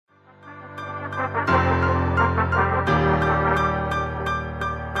Today's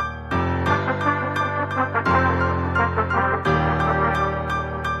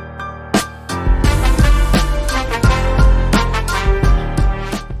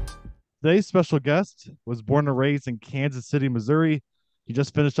special guest was born and raised in Kansas City, Missouri. He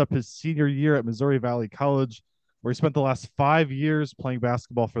just finished up his senior year at Missouri Valley College, where he spent the last 5 years playing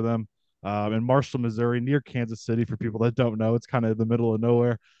basketball for them in Marshall, Missouri, near Kansas City. For people that don't know, it's kind of in the middle of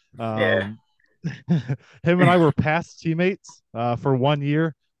nowhere. Yeah. Um, him and I were past teammates for 1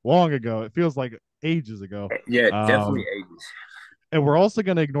 year, long ago. It feels like ages ago. Yeah, definitely Um, ages. and we're also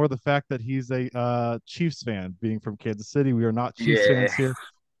going to ignore the fact that he's a Chiefs fan, being from Kansas City. We are not Chiefs Yeah. fans here.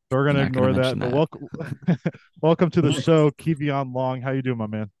 So we're You're gonna not going to ignore mention that. But that. welcome, welcome to the show, Kevion Long. How you doing, my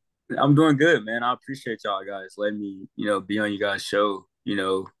man? I'm doing good, man. I appreciate y'all guys letting me, be on you guys' show.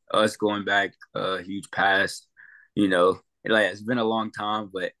 Us going back a huge past, it's been a long time,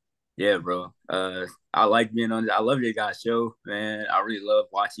 but yeah, bro. I like being on. I love your guys' show, man. I really love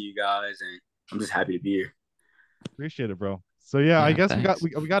watching you guys, and I'm just happy to be here. Appreciate it, bro. So yeah, I Yeah, guess we got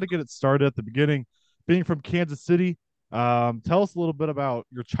thanks. we got to get it started at the beginning. Being from Kansas City, tell us a little bit about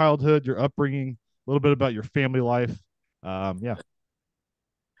your childhood, your upbringing, a little bit about your family life. Yeah,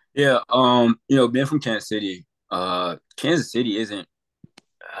 Yeah, being from Kansas City isn't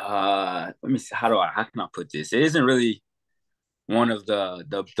let me see how can I put this? It isn't really one of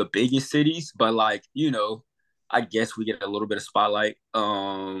the biggest cities, but like, I guess we get a little bit of spotlight.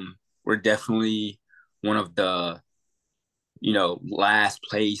 We're definitely one of the, last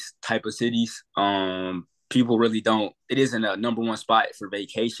place type of cities. People really don't it isn't a number one spot for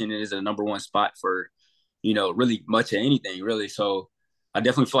vacation. It is a number one spot for, really much of anything, really. So I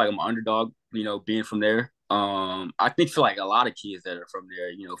definitely feel like I'm an underdog, being from there. I think feel like a lot of kids that are from there,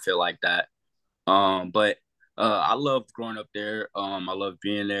 feel like that. But I loved growing up there. I love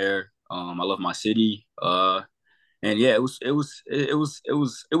being there. I love my city. And yeah, it was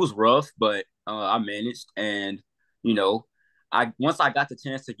rough, but I managed. And you know, I once I got the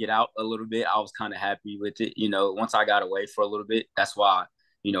chance to get out a little bit, I was kind of happy with it. Once I got away for a little bit, that's why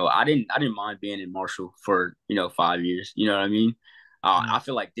I didn't mind being in Marshall for 5 years. You know what I mean? mm-hmm. I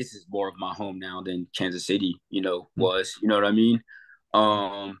feel like this is more of my home now than Kansas City, was. You know what I mean?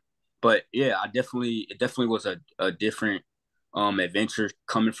 Um, but yeah, it definitely was a different adventure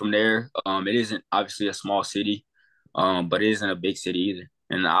coming from there. It isn't obviously a small city, but it isn't a big city either.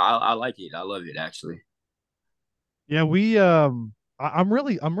 And I like it. I love it actually. Yeah. I'm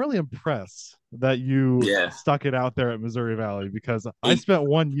really impressed that you Yeah. stuck it out there at Missouri Valley because I It, spent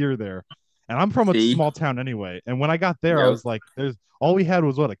 1 year there, and I'm from a see, small town anyway. And when I got there, I yep. was like, "There's all we had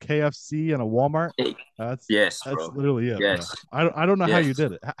was what, a KFC and a Walmart." It, That's yes, that's bro. literally it, Yes, bro. I don't know how yes. you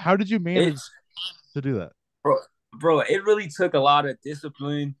did it. How did you It, manage to do that? bro, it really took a lot of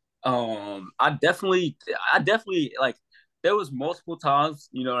discipline. I definitely like. There was multiple times,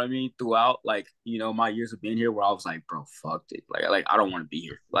 you know what I mean, throughout like my years of being here, where I was like, bro, fuck it, like I don't want to be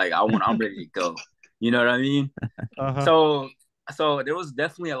here. I'm ready to go. You know what I mean? Uh-huh. So there was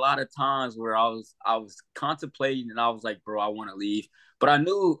definitely a lot of times where I was contemplating and I was like, bro, I want to leave. But I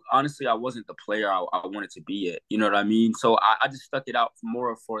knew honestly I wasn't the player I wanted to be at. You know what I mean? So I just stuck it out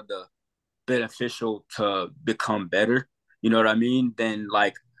more for the beneficial to become better. You know what I mean? Than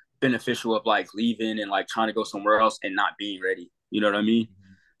like beneficial of like leaving and like trying to go somewhere else and not being ready. You know what I mean?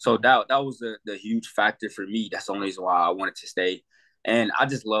 So Mhm. that was the huge factor for me. That's the only reason why I wanted to stay. And I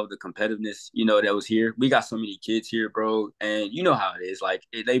just love the competitiveness, that was here. We got so many kids here, bro. And you know how it is. Like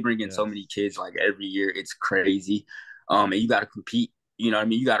they bring in so many Yes. kids like every year. It's crazy. And you gotta compete, you know what I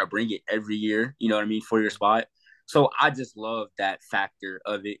mean? You gotta bring it every year, you know what I mean, for your spot. So I just love that factor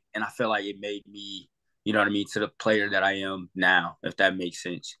of it. And I feel like it made me, you know what I mean, to the player that I am now, if that makes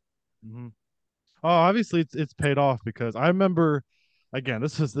sense. Mm-hmm. Oh, obviously it's paid off because I remember, again,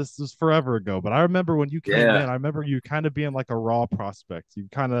 this is forever ago, but I remember when you came Yeah. in, I remember you kind of being like a raw prospect. You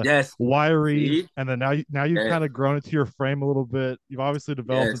kind of Yes. wiry, See? and then now you've Yeah. kind of grown into your frame a little bit. You've obviously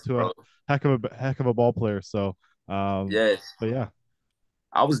developed Yes, into a bro. heck of a ball player. So, Yes. but yeah,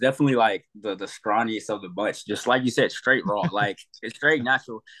 I was definitely like the scrawniest of the bunch, just like you said, straight raw, like it's straight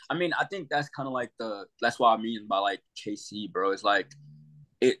natural. I mean, I think that's kind of like that's what I mean by like KC, bro. It's like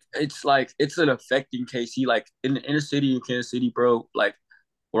it's like it's an affecting KC, like in the inner city in Kansas City, bro. Like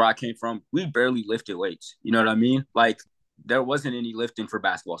where I came from, we barely lifted weights. You know what I mean? Like there wasn't any lifting for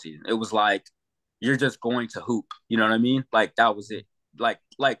basketball season. It was like you're just going to hoop. You know what I mean? Like that was it. Like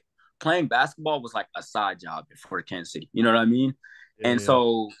playing basketball was like a side job for Kansas City. You know what I mean? yeah, And yeah.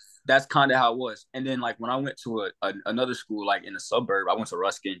 so that's kind of how it was. And then like when I went to another school, like in the suburb, I went to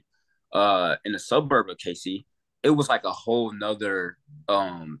Ruskin, in the suburb of KC. it was like a whole nother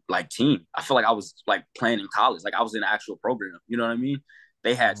like team. I feel like I was like playing in college. Like I was in an actual program. You know what I mean?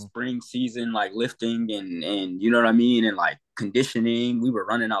 They had Mhm. spring season like lifting and you know what I mean, and like conditioning. We were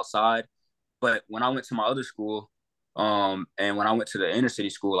running outside. But when I went to my other school, and when I went to the inner city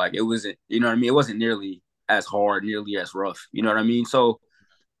school, like it wasn't, you know what I mean? It wasn't nearly as hard, nearly as rough. You know what I mean? So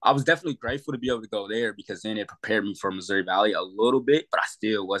I was definitely grateful to be able to go there because then it prepared me for Missouri Valley a little bit, but I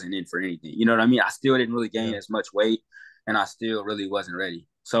still wasn't in for anything. You know what I mean? I still didn't really gain Yeah. as much weight and I still really wasn't ready.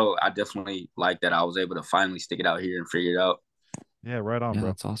 So I definitely like that I was able to finally stick it out here and figure it out. Yeah, right on, Yeah, bro.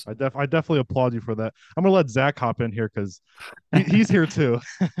 that's awesome. I definitely applaud you for that. I'm gonna let Zach hop in here because he's here too.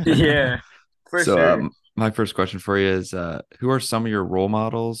 Yeah, for So, sure. my first question for you is, who are some of your role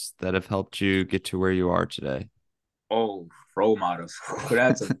models that have helped you get to where you are today? Oh, role models.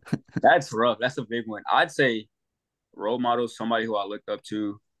 That's rough. That's a big one. I'd say role models, somebody who I looked up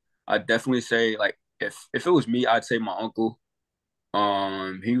to. I'd definitely say like if it was me, I'd say my uncle.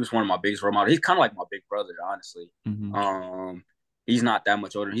 He was one of my biggest role models. He's kind of like my big brother, honestly. Hmm. Um, he's not that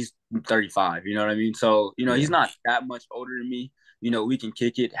much older. He's 35. You know what I mean? So he's Yeah. not that much older than me. We can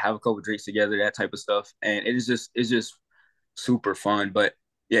kick it, have a couple drinks together, that type of stuff, and it's just super fun. But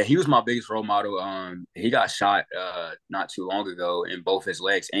yeah, he was my biggest role model. He got shot not too long ago in both his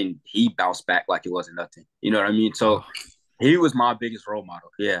legs, and he bounced back like it wasn't nothing. You know what I mean? So Wow. he was my biggest role model.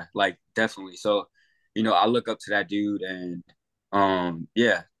 Yeah, like definitely. So, I look up to that dude and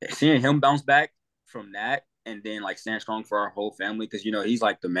yeah, seeing him bounce back from that and then like stand strong for our whole family because he's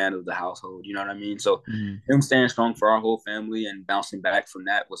like the man of the household, you know what I mean? So Hmm. him standing strong for our whole family and bouncing back from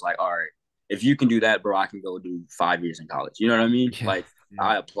that was like, all right, if you can do that, bro, I can go do 5 years in college. You know what I mean? Yeah. Like Yeah.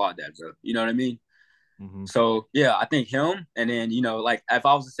 I applaud that, bro. You know what I mean? Hmm. So yeah, I think him and then, like if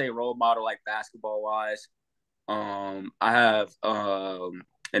I was to say role model like basketball wise, I have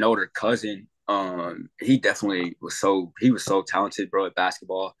an older cousin. He was so talented, bro, at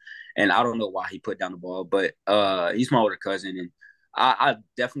basketball. And I don't know why he put down the ball, but he's my older cousin and I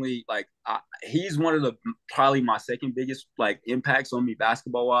definitely he's one of the probably my second biggest like impacts on me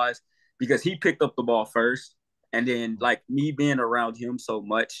basketball wise because he picked up the ball first and then like me being around him so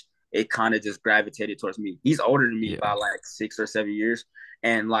much it kind of just gravitated towards me. He's older than me by Yeah. like 6 or 7 years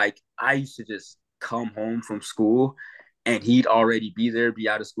and like I used to just come home from school and he'd already be there, be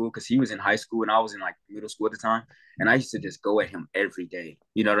out of school because he was in high school and I was in like middle school at the time. And I used to just go at him every day.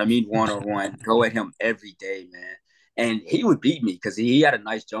 You know what I mean? One on one, go at him every day, man. And he would beat me because he had a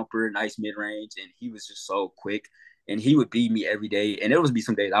nice jumper, nice mid range, and he was just so quick. And he would beat me every day. And there would be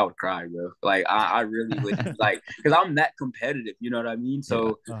some days I would cry, bro. Like I really would like because I'm that competitive, you know what I mean? Yeah.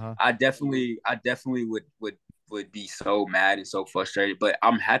 So Uh-huh. I definitely would be so mad and so frustrated. But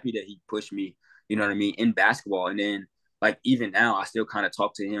I'm happy that he pushed me, you know what I mean, in basketball. And then like even now, I still kind of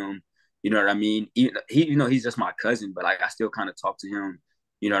talk to him. You know what I mean? He's just my cousin, but like I still kind of talk to him.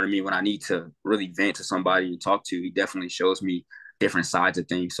 You know what I mean? When I need to really vent to somebody and talk to, he definitely shows me different sides of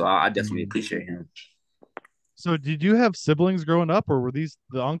things. So I definitely Hmm. appreciate him. So did you have siblings growing up, or were these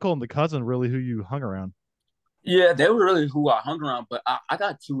the uncle and the cousin really who you hung around? Yeah, they were really who I hung around, but I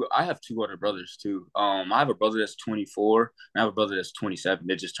got two. I have two older brothers too. I have a brother that's 24, and I have a brother that's 27.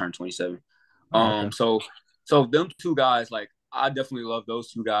 They just turned 27. Oh, okay. So them two guys, like I definitely love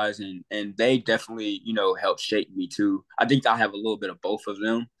those two guys, and they definitely helped shape me too. I think I have a little bit of both of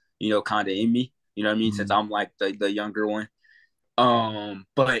them, kind of in me. You know what I mean? Since Hmm. I'm like the younger one. Hmm.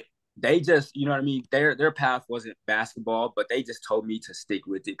 But they just, you know what I mean? Their path wasn't basketball, but they just told me to stick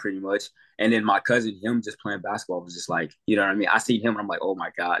with it pretty much. And then my cousin, him just playing basketball was just like, you know what I mean? I seen him and I'm like, oh my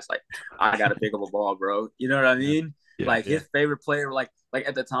gosh, like I gotta pick up a ball, bro. You know what I Yeah. mean? Yeah. Like Yeah. his favorite player, like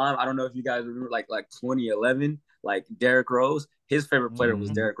at the time, I don't know if you guys remember like 2011, like Derrick Rose. His favorite player was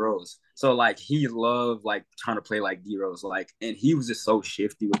Hmm. Derrick Rose. So like he loved like trying to play like D Rose, like, and he was just so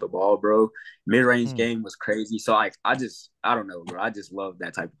shifty with the ball, bro. Mid range Hmm. game was crazy. So like I don't know, bro. I just love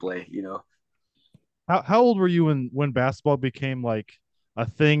that type of play. How old were you when basketball became like a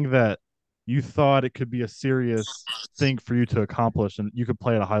thing that you thought it could be a serious thing for you to accomplish and you could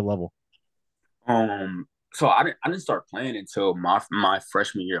play at a high level? So I didn't start playing until my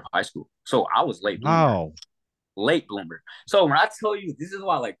freshman year of high school. So I was late bloomer. Wow. Late bloomer. So when I tell you this is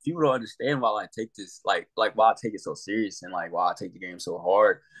why like people don't understand why I take this like why I take it so serious and like why I take the game so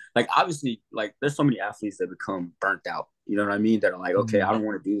hard. Like obviously like there's so many athletes that become burnt out. You know what I mean? That are like, okay, I Hmm. don't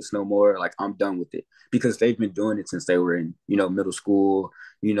want to do this no more. Like I'm done with it because they've been doing it since they were in middle school,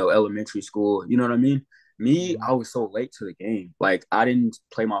 elementary school. You know what I mean? Me, Mhm. I was so late to the game. Like I didn't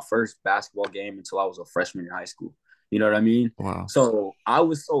play my first basketball game until I was a freshman in high school. You know what I mean? Wow. So I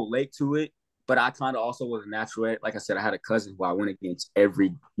was so late to it but I kind of also was a natural. Like I said, I had a cousin who I went against every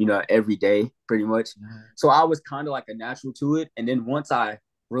day pretty much. So I was kind of like a natural to it. And then once I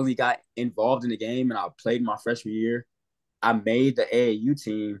really got involved in the game and I played my freshman year, I made the AAU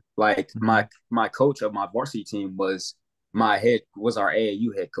team. Like my coach of my varsity team was our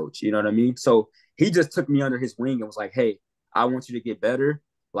AAU head coach. You know what I mean? So he just took me under his wing and was like, "Hey, I want you to get better.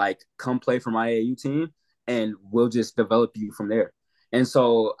 Like, come play for my AAU team, and we'll just develop you from there." And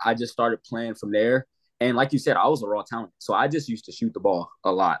so I just started playing from there. And like you said, I was a raw talent, so I just used to shoot the ball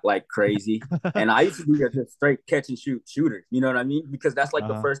a lot, like crazy. And I used to be a straight catch and shoot shooter. You know what I mean? Because that's like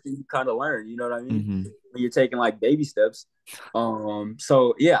the first thing you kind of learn. You know what I mean? When you're taking like baby steps.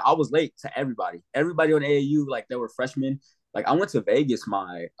 So yeah, I was late to everybody. Everybody on AAU, like they were freshmen. Like I went to Vegas,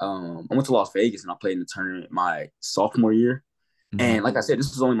 I went to Las Vegas and I played in the tournament my sophomore year. And like I said,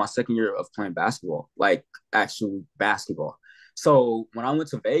 this was only my second year of playing basketball, like actual basketball. So when I went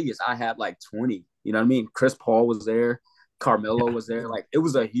to Vegas, I had like 20, you know what I mean? Chris Paul was there, Carmelo was there. Like it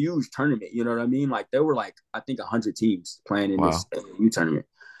was a huge tournament, you know what I mean? Like there were like, I think 100 teams playing in this Wow. AAU tournament.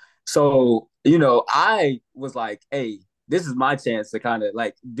 So, I was like, hey, this is my chance to kind of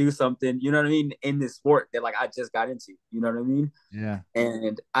like do something, you know what I mean, in this sport that like I just got into, you know what I mean? Yeah.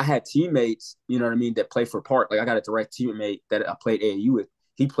 And I had teammates, you know what I mean, that play for Park. Like I got a direct teammate that I played AAU with.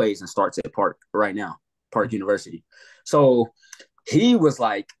 He plays and starts at Park right now, Park University. So he was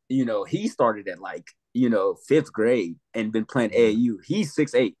like, he started at like, fifth grade and been playing AAU. He's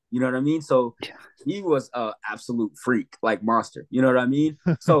 6'8", you know what I mean? So he was a absolute freak, like monster, you know what I mean?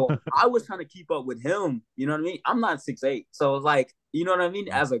 So I was trying to keep up with him, you know what I mean? I'm not 6'8". So it's like, you know what I mean?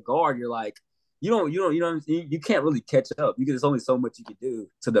 As a guard, you're like, you can't really catch up because there's only so much you can do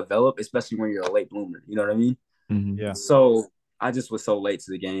to develop, especially when you're a late bloomer. You know what I mean? Yeah. So I just was so late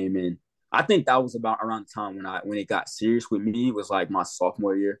to the game, and I think that was about around the time when it got serious with me. It was like my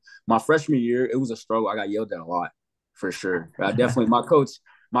sophomore year. My freshman year, it was a struggle. I got yelled at a lot for sure. I definitely my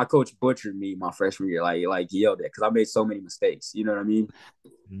coach butchered me my freshman year, like yelled at because I made so many mistakes. You know what I mean?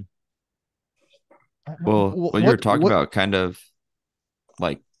 Well, what you were talking What? about kind of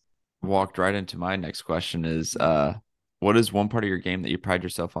like walked right into my next question is what is one part of your game that you pride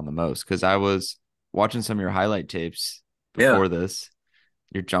yourself on the most? Because I was watching some of your highlight tapes Yeah, before this.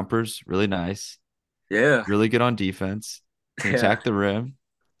 Your jumper's really nice, yeah, really good on defense, can yeah, attack the rim.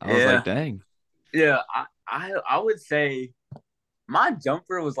 I was like, yeah, dang. yeah. I would say my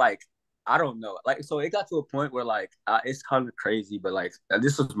jumper was like, I don't know, like, so it got to a point where like it's kind of crazy, but like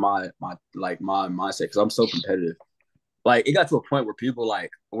this was my mindset because I'm so competitive. Like it got to a point where people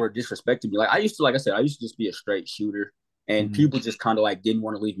like were disrespecting me. Like I used to, like I said, I used to just be a straight shooter, and people just kind of like didn't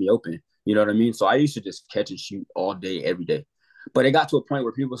want to leave me open. You know what I mean? So I used to just catch and shoot all day, every day. But it got to a point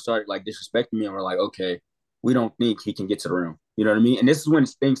where people started like disrespecting me and were like, okay, we don't think he can get to the rim. You know what I mean? And this is when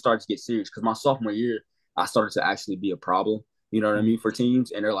things started to get serious because my sophomore year, I started to actually be a problem. You know what I mean, for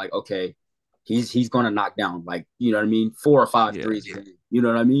teams, and they're like, okay, he's gonna knock down like, you know what I mean, 4 or 5 Yeah. threes a game. You know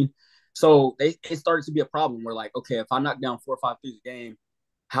what I mean? So it started to be a problem. We're like, okay, if I knock down 4 or 5 threes a game,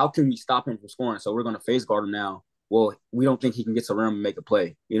 how can we stop him from scoring? So we're going to face guard him now. Well, we don't think he can get to the rim and make a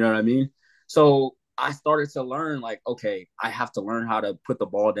play. You know what I mean? So I started to learn, like, okay, I have to learn how to put the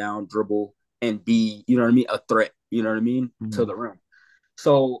ball down, dribble, and be, you know what I mean, a threat, you know what I mean, to the rim.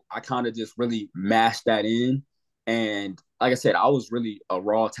 So I kind of just really mashed that in. And like I said, I was really a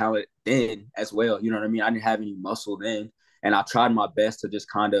raw talent then as well. You know what I mean? I didn't have any muscle then. And I tried my best to just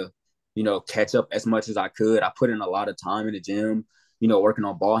kind of, catch up as much as I could. I put in a lot of time in the gym, working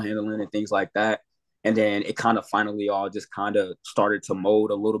on ball handling and things like that. And then it kind of finally all just kind of started to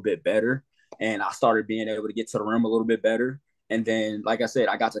mold a little bit better. And I started being able to get to the rim a little bit better. And then, like I said,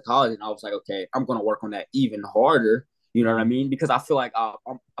 I got to college and I was like, okay, I'm going to work on that even harder. You know what I mean? Because I feel like I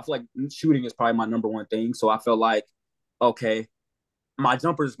feel like shooting is probably my number one thing. So I feel like, okay, my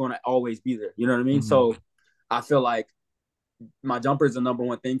jumper is going to always be there. You know what I mean? So I feel like my jumper is the number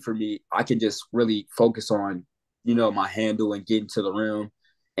one thing for me. I can just really focus on, my handle and getting to the rim,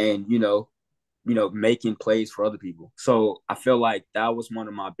 and making plays for other people. So I feel like that was one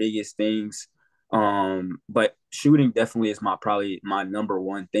of my biggest things. But shooting definitely is probably my number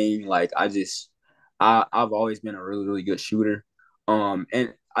one thing. Like I've always been a really, really good shooter.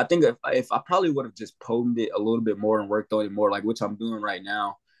 And I think if I probably would have just potent it a little bit more and worked on it more, like which I'm doing right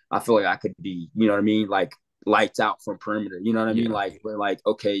now, I feel like I could be, you know what I mean, like lights out from perimeter. You know what I mean? Yeah. Like we're like,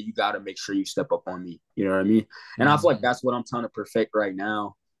 okay, you got to make sure you step up on me. You know what I mean? And I feel like that's what I'm trying to perfect right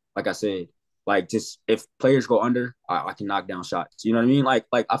now. Like I said, like just if players go under, I can knock down shots. You know what I mean? Like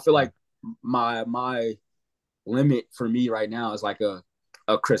I feel like my limit for me right now is like a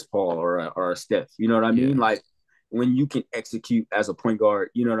Chris Paul or a Steph. You know what I mean? Yeah. Like when you can execute as a point guard,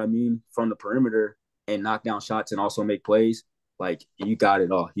 you know what I mean, from the perimeter and knock down shots and also make plays, like you got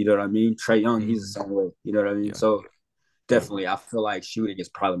it all. You know what I mean? Trae Young, he's Mm. the same way. You know what I mean? Yeah. So definitely, I feel like shooting is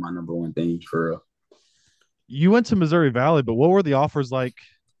probably my number one thing for real. You went to Missouri Valley, but what were the offers like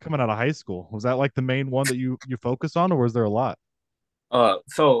coming out of high school? Was that like the main one that you focused on, or was there a lot?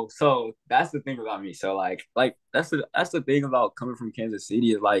 So that's the thing about me. So like that's the thing about coming from Kansas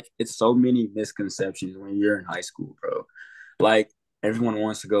City is like it's so many misconceptions when you're in high school, bro. Like everyone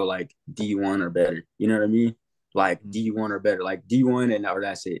wants to go like D1 or better. You know what I mean? Like Mm. D1 or better, like D1 and or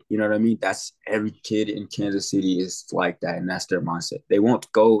that's it. You know what I mean? That's every kid in Kansas City is like that, and that's their mindset. They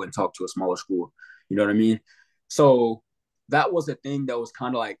won't go and talk to a smaller school. You know what I mean? So that was a thing that was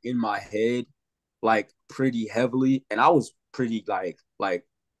kind of like in my head, like pretty heavily, and I was pretty like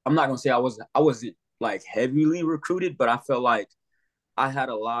I'm not gonna say I wasn't like heavily recruited, but I felt like I had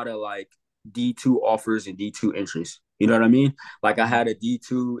a lot of like D2 offers and D2 interests. You know what I mean? Like I Mm. had a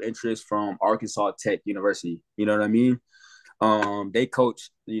D2 interest from Arkansas Tech University. You know what I mean? They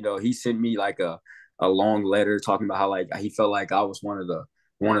coached, he sent me like a long letter talking about how like he felt like I was one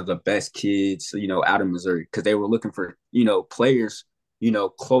of the best kids, out of Missouri because they were looking for, players,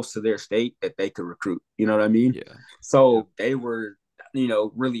 close to their state that they could recruit. You know what I mean? Yeah. So they were,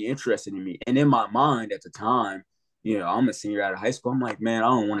 really interested in me. And in my mind at the time, I'm a senior out of high school. I'm like, man, I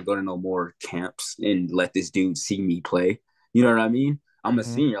don't want to go to no more camps and let this dude see me play. You know what I mean? I'm a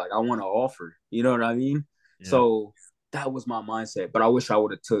Mm-hmm. senior. Like I want to offer. You know what I mean? Yeah. So that was my mindset. But I wish I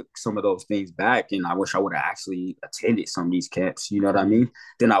would have took some of those things back, and I wish I would have actually attended some of these camps. You know what I Mm-hmm. mean?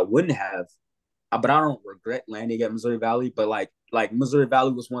 Then I wouldn't have. But I don't regret landing at Missouri Valley. But like Missouri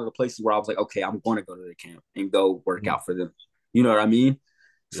Valley was one of the places where I was like, okay, I'm going to go to the camp and go work Mm-hmm. out for them. You know what I mean?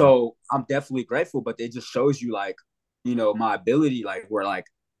 Yeah. So I'm definitely grateful, but it just shows you like, my ability, like where like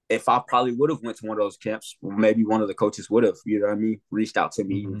if I probably would have went to one of those camps, maybe one of the coaches would have, you know what I mean, reached out to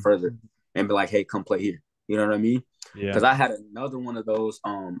me even Mm-hmm. further and be like, hey, come play here. You know what I mean? Yeah. Because I had another one of those. I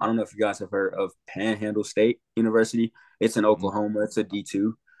don't know if you guys have heard of Panhandle State University. It's in Mm-hmm. Oklahoma. It's a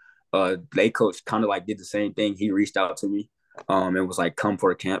D2. They coach kind of like did the same thing. He reached out to me, and was like, "Come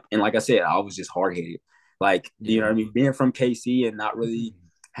for a camp." And like I said, I was just hard headed. Like you know Yeah. what I mean. Being from KC and not really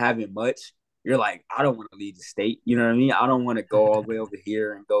having much, you're like, I don't want to leave the state. You know what I mean? I don't want to go all the way over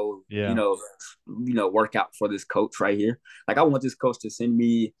here and go, Yeah. work out for this coach right here. Like I want this coach to send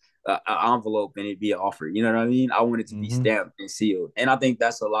me an envelope and it be an offer. You know what I mean? I want it to be Mm-hmm. stamped and sealed. And I think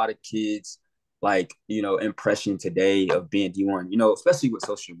that's a lot of kids like impression today of being D1, especially with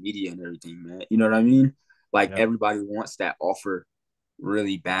social media and everything, man. You know what I mean? Like Yeah. everybody wants that offer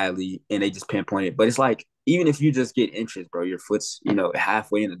really badly and they just pinpoint it. But it's like even if you just get interest, bro, your foot's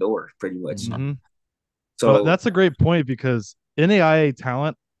halfway in the door pretty much. Mm-hmm. But So that's a great point because NAIA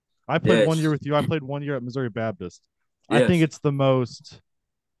talent, I played one year yes, with you. I played one year at Missouri Baptist. I think yes, it's the most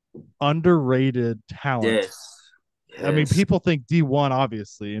underrated talent. yes, I mean, yes, people think D1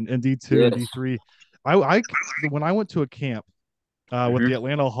 obviously and D2 and yes. D3. I when I went to a camp with Mm-hmm. the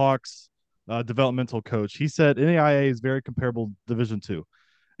Atlanta Hawks developmental coach, he said NAIA is very comparable to Division two,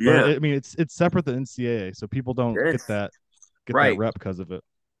 but Yeah, I mean it's separate than NCAA, so people don't yes. get that Right. rep because of it.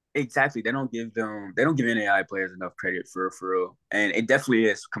 Exactly. They don't give NAI players enough credit for real. And it definitely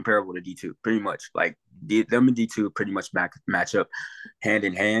is comparable to D2, pretty much. Like them and D2 pretty much match up hand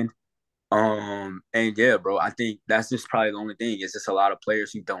in hand. And yeah, bro, I think that's just probably the only thing. It's just a lot of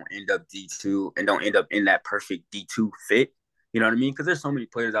players who don't end up D2 and don't end up in that perfect D2 fit. You know what I mean? Because there's so many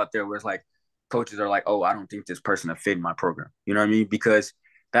players out there where it's like coaches are like, oh, I don't think this person will fit in my program. You know what I mean? Because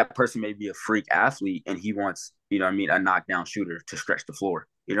that person may be a freak athlete and he wants, a knockdown shooter to stretch the floor.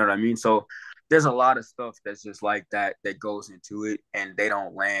 You know what I mean? So there's a lot of stuff that's just like that goes into it, and they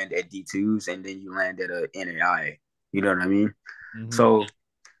don't land at D2s, and then you land at a NAIA. You know what I mean? Mm-hmm. So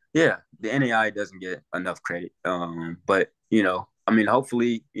yeah, the NAI doesn't get enough credit. But I mean,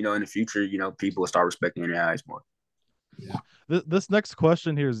 hopefully, in the future, people will start respecting NAIs more. Yeah. This next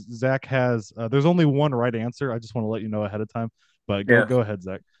question here, Zach has. There's only one right answer. I just want to let you know ahead of time. But go Yeah. go ahead,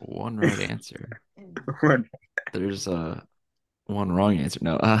 Zach. One right answer. There's one wrong answer.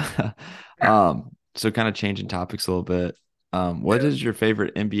 No. So kind of changing topics a little bit. What Yeah. is your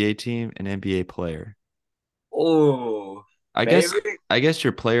favorite NBA team and NBA player? Oh, I guess favorite. I guess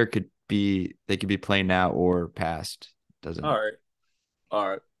your player could be playing now or past. All Doesn't right, all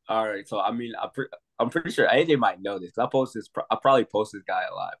right, all right. So I mean, I'm pretty sure AJ might know this. I post this. I probably post this guy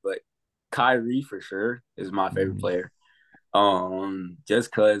a lot, but Kyrie for sure is my favorite Mhm. player.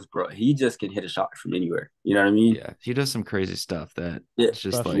 Just cause, bro, he just can hit a shot from anywhere. You know what I mean? Yeah, he does some crazy stuff that Yeah, it's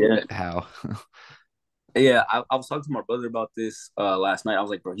just like Special. yeah. how. Yeah, I was talking to my brother about this last night. I was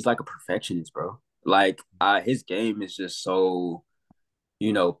like, bro, he's like a perfectionist, bro. Like his game is just so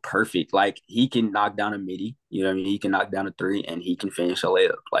perfect. Like he can knock down a midi, you know what I mean? He can knock down a three and he can finish a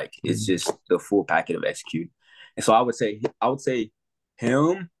layup. Like it's just the full packet of execute. And so I would say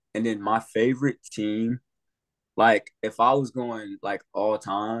him and then my favorite team, like if I was going like all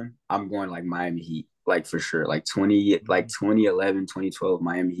time, I'm going like Miami Heat. Like for sure. Like 2011, 2012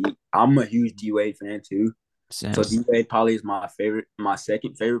 Miami Heat. I'm a huge D Wade fan too. So Same. D Wade probably is my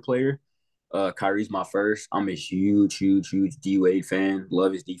second favorite player. Kyrie's my first. I'm a huge, huge, huge D Wade fan.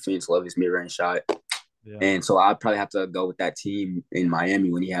 Love his defense, love his mid range shot. Yeah. And so I'd probably have to go with that team in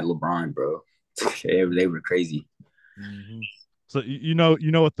Miami when he had LeBron, bro. They were crazy. Mm-hmm. So you know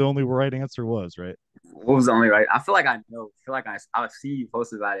what the only right answer was, right? What was the only right? I feel like I know. I feel like I've seen you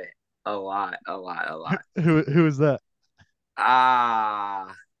posted about it a lot, a lot, a lot. Who is that?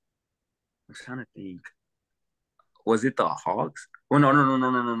 Ah, I'm trying to think. Was it the Hawks? Oh no, no, no,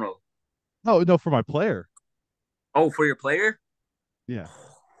 no, no, no, no. Oh no, for my player. Oh, for your player? Yeah.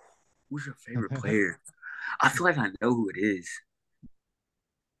 Who's your favorite player? I feel like I know who it is.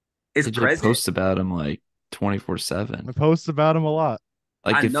 It's AJ present. posts about him like I 24/7. post about him a lot.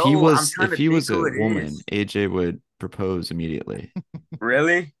 Like I if he know. I'm was trying if to he think was who a it woman, is. AJ would propose immediately.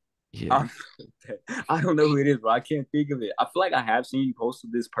 Really? Yeah. Um, I don't know who it is, but I can't think of it. I feel like I have seen you post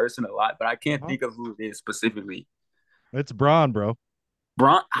with this person a lot, but I can't Uh-huh. think of who it is specifically. It's Braun, bro.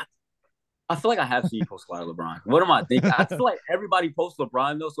 Bron, I feel like I have seen you post a lot of LeBron. What am I thinking? I feel like everybody posts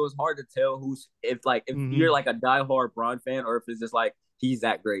LeBron though, so it's hard to tell if you're Hmm. like a diehard Bron fan or if it's just like he's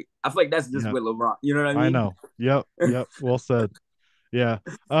that great. I feel like that's just Yep. with LeBron. You know what I I mean? know. Yep. Yep. Well said. Yeah.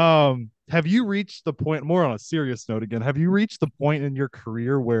 Have you reached the point, more on a serious note again, have you reached the point in your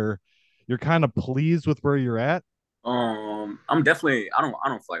career where you're kind of pleased with where you're at? I'm definitely. I don't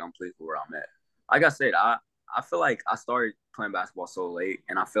feel like I'm pleased with where I'm at. Like I said, I feel like I started playing basketball so late,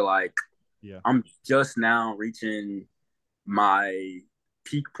 and I feel like Yeah. I'm just now reaching my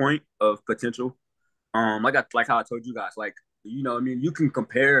peak point of potential. Like how I told you guys, like I mean, you can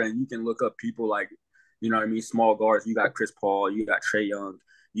compare and you can look up people like, what I mean, small guards. You got Chris Paul, you got Trey Young,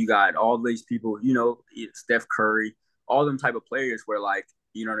 you got all these people. Steph Curry, all them type of players where like,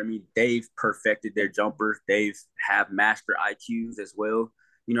 you know what I mean. They've perfected their jumpers. They've have master IQs as well.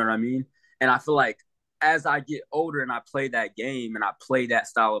 You know what I mean. And I feel like as I get older and I play that game and I play that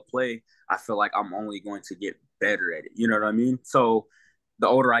style of play, I feel like I'm only going to get better at it. You know what I mean? So the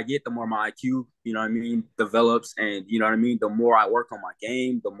older I get, the more my IQ, develops. And you know what I mean? The more I work on my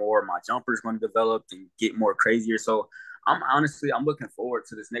game, the more my jumper is going to develop and get more crazier. So I'm looking forward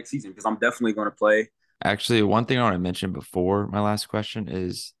to this next season because I'm definitely going to play. Actually, one thing I want to mention before my last question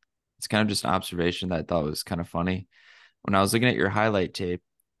is it's kind of just an observation that I thought was kind of funny. When I was looking at your highlight tape,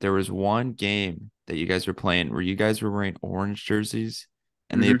 there was one game that you guys were playing where you guys were wearing orange jerseys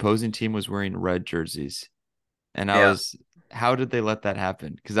and the Mm-hmm. opposing team was wearing red jerseys. And Yeah. how did they let that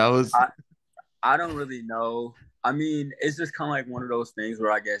happen? Because I was, I, I don't really know. I mean, it's just kind of like one of those things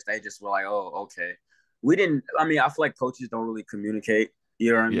where I guess they just were like, oh, okay. We didn't, I mean, I feel like coaches don't really communicate,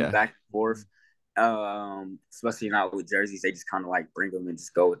 you know what I mean, yeah, back and forth. Especially not with jerseys. They just kind of like bring them and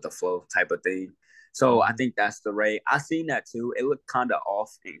just go with the flow type of thing. So I Mhm. think that's the rate. I seen that too. It looked kind of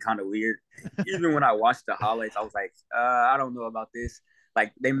off and kind of weird. Even when I watched the highlights, I was like, I don't know about this.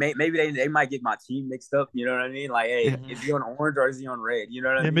 Like maybe they might get my team mixed up. You know what I mean? Like, hey, yeah, Mhm. is he on orange or is he on red? You know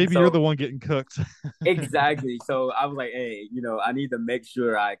what I Yeah, mean? maybe you're So the one getting cooked. exactly. So I was like, hey, I need to make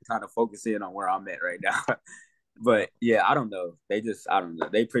sure I kind of focus in on where I'm at right now. Yeah. But yeah, I don't know. I don't know.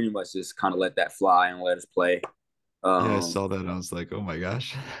 They pretty much just kind of let that fly and let us play. yeah. I Um, saw that and I was like, oh my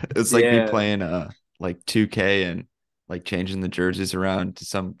gosh, it's like me yeah, playing like 2K and like changing the jerseys around to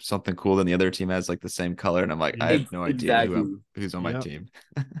something cool. Then the other team has like the same color, and I'm like, I Yep. have no idea exactly. who's on my Yep. team.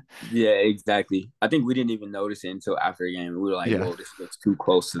 Yeah, exactly. I think we didn't even notice it until after the game. We were like, Yeah, whoa, this looks too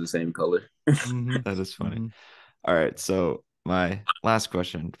close to the same color. Hmm. that is funny. Hmm. All right, so my last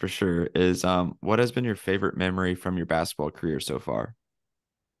question for sure is what has been your favorite memory from your basketball career so far?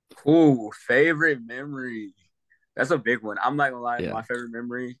 Ooh, favorite memory. That's a big one. I'm not gonna lie, Yeah. my favorite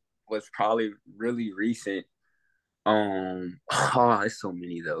memory was probably really recent. Oh, there's so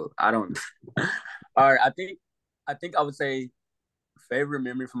many though. I don't. All right, I think I would say favorite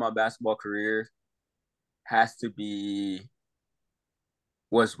memory from my basketball career has to be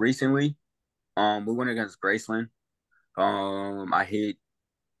was recently. We went against Graceland. I hit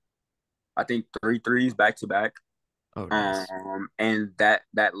I think three threes back to back. Oh, nice. And that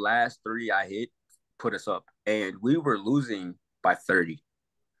last three I hit put us up, and we were losing by 30.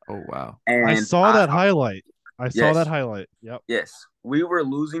 Oh, wow. I And saw that highlight. I saw that yes, highlight. Yep. yes, we were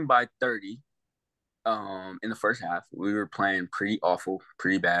losing by 30. In the first half, we were playing pretty awful,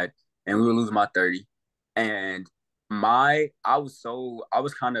 pretty bad. and we were losing by 30. And I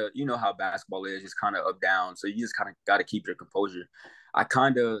was kind of, you know how basketball is, just kind of up down. So you just kind of got to keep your composure. I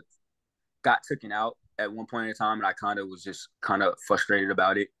kind of got taken out at one point in time, and I kind of was just kind of frustrated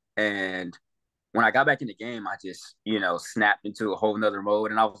about it. And when I got back in the game, I just, snapped into a whole nother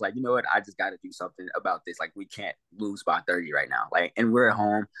mode. And I was like, you know what? I just got to do something about this. Like, we can't lose by 30 right now. Like, and we're at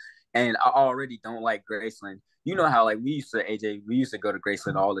home. And I already don't like Graceland. You know how, like, we used to go to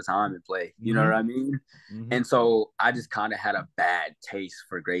Graceland all the time and play. You know Mm-hmm. what I mean? Mm-hmm. And so I just kind of had a bad taste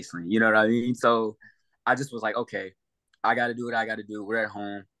for Graceland. You know what I mean? So I just was like, okay, I got to do what I got to do. We're at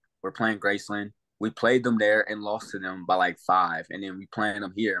home. We're playing Graceland. We played them there and lost to them by like 5. And then we playing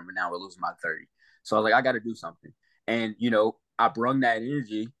them here, and now we're losing by 30. So I was like, I got to do something. And, I brung that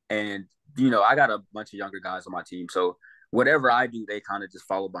energy, and, I got a bunch of younger guys on my team. So whatever I do, they kind of just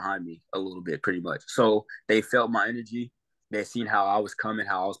follow behind me a little bit, pretty much. So they felt my energy. They seen how I was coming,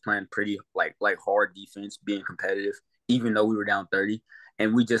 how I was playing pretty like hard defense, being competitive, even though we were down 30.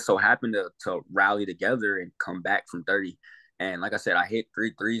 And we just so happened to rally together and come back from 30. And like I said, I hit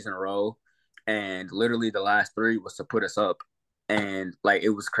 3 threes in a row. And literally the last 3 was to put us up. And like, it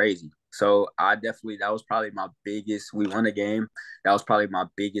was crazy. So that was probably my biggest, we won a game. That was probably my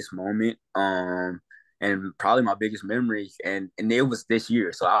biggest moment. And probably my biggest memory. And it was this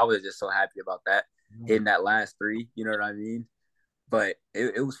year. So I was just so happy about that, hitting that last 3, you know what I mean? But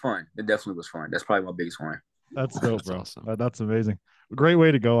it was fun. It definitely was fun. That's probably my biggest one. That's dope, That's bro. awesome. That's amazing. Great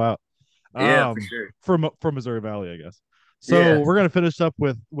way to go out. Yeah, for sure. From Missouri Valley, I guess. So Yeah. we're gonna finish up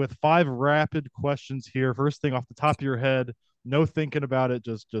with 5 rapid questions here. First thing off the top of your head, no thinking about it.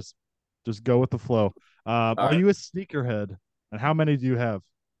 Just go with the flow. All Are right. you a sneakerhead? And how many do you have?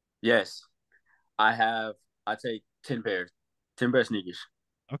 Yes. I take 10 pairs, 10 pair of sneakers.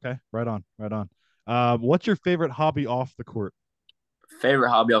 Okay, right on, right on. What's your favorite hobby off the court? Favorite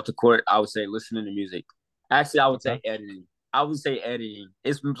hobby off the court, I would say listening to music. Actually, I would Okay, say editing. I would say editing.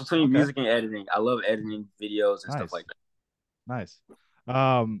 It's between okay, music and editing. I love editing videos and stuff nice, like that.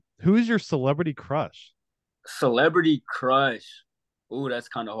 nice. Who's your celebrity crush? Celebrity crush. Ooh, that's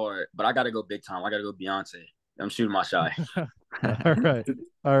kind of hard. But I gotta go big time. I gotta go Beyonce. I'm shooting my shot. All right,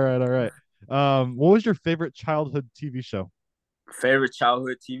 all right, all right. What was your favorite childhood TV show? Favorite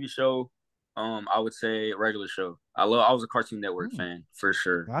childhood TV show? I would say regular show. I was a Cartoon Network Hmm, fan for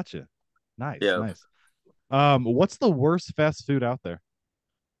sure. gotcha. Nice, Yeah. nice. What's the worst fast food out there?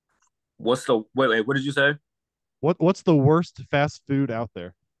 Wait, what did you say? What's the worst fast food out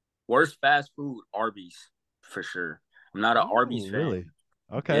there? Worst fast food, Arby's, for sure. I'm not an Oh, Arby's fan. really?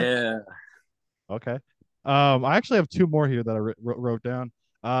 Okay, Yeah. okay. I actually have 2 more here that I wrote down.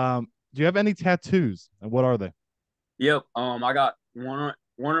 Do you have any tattoos, and what are they? Yep. I got one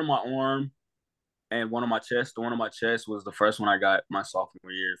on my arm and one on my chest. The one on my chest was the first one I got my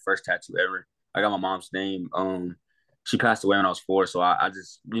sophomore year, first tattoo ever. I got my mom's name. She passed away when I was 4, so I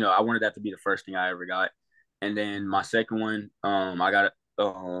just, I wanted that to be the first thing I ever got. And then my second one, I got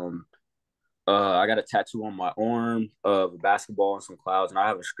a tattoo on my arm of a basketball and some clouds, and I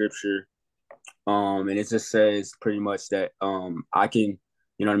have a scripture. And it just says pretty much that I can,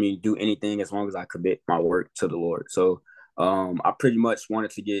 you know what I mean, do anything as long as I commit my work to the Lord. So I pretty much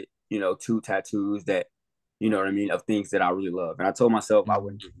wanted to get, 2 tattoos that, you know what I mean, of things that I really love. And I told myself I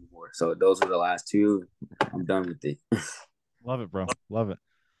wouldn't get any more. So those were the last 2. I'm done with it. Love it, bro. Love it.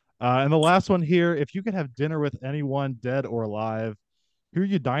 And the last one here, if you could have dinner with anyone, dead or alive, who are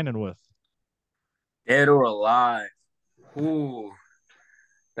you dining with? Dead or alive? Ooh,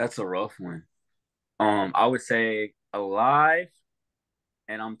 that's a rough one. I would say alive,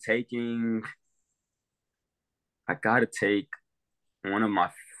 and I gotta take one of my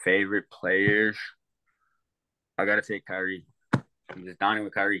favorite players. I gotta take Kyrie. I'm just dining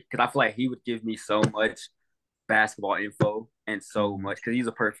with Kyrie because I feel like he would give me so much basketball info and so Mhm. much because he's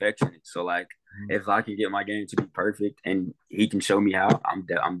a perfectionist. So like, Mhm. if I can get my game to be perfect and he can show me how,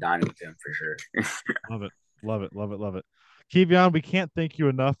 I'm dining with him for sure. Love it. Love it. Love it. Love it. Kevion, we can't thank you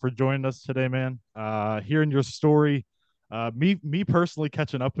enough for joining us today, man. Hearing your story, me personally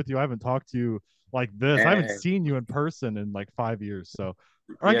catching up with you. I haven't talked to you like this. I haven't And seen you in person in like 5 years. So,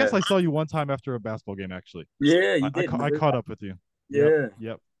 or I guess yeah, I saw you one time after a basketball game, actually. yeah, I, you I, did. ca- I caught up with you. Yep. Yeah.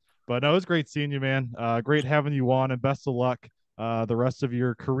 Yep. But no, it was great seeing you, man. Great having you on, and best of luck the rest of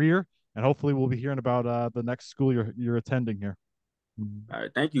your career. And hopefully, we'll be hearing about the next school you're attending here. All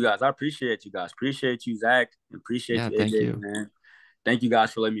right. Thank you guys. I appreciate you guys. Appreciate you, Zach. And appreciate Yeah, you, thank AJ, you. man. Thank you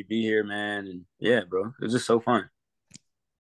guys for letting me be here, man. And yeah, bro, it was just so fun.